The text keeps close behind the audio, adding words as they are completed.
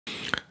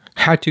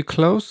how to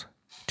close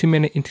too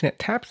many internet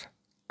tabs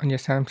on your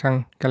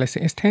Samsung Galaxy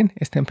S10,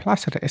 S10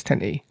 Plus, or the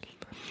S10e.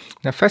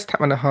 Now first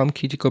tap on the home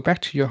key to go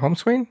back to your home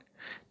screen,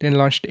 then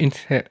launch the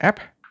internet app.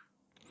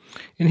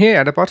 In here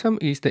at the bottom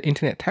is the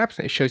internet tabs.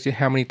 It shows you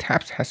how many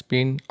tabs has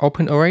been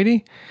opened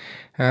already.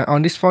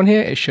 On this phone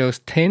here, it shows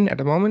 10 at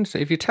the moment. So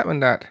if you tap on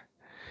that,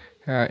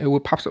 it will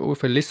pop up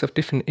with a list of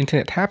different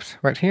internet tabs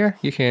right here.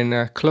 You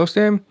can close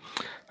them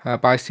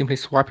by simply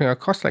swiping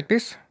across like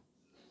this.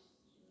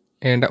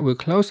 And that will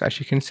close, as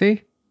you can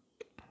see.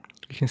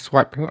 You can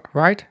swipe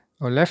right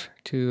or left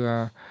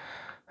to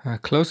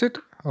close it.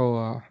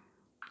 Or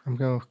I'm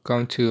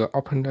going to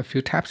open a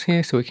few tabs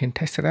here so we can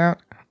test it out.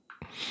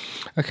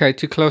 Okay,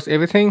 to close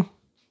everything,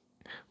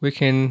 we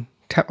can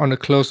tap on the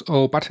close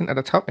all button at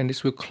the top, and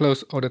this will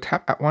close all the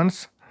tabs at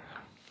once.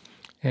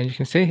 And you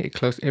can see it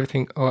closed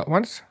everything all at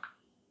once.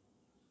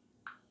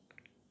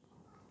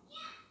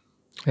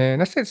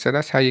 And that's it. So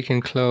that's how you can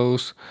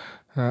close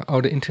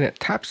all the internet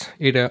tabs,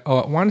 either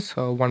all at once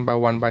or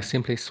one by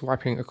simply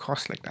swiping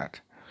across like that.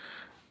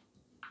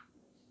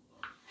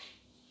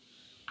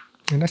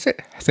 And that's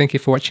it. Thank you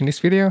for watching this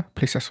video.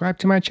 Please subscribe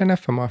to my channel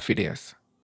for more videos.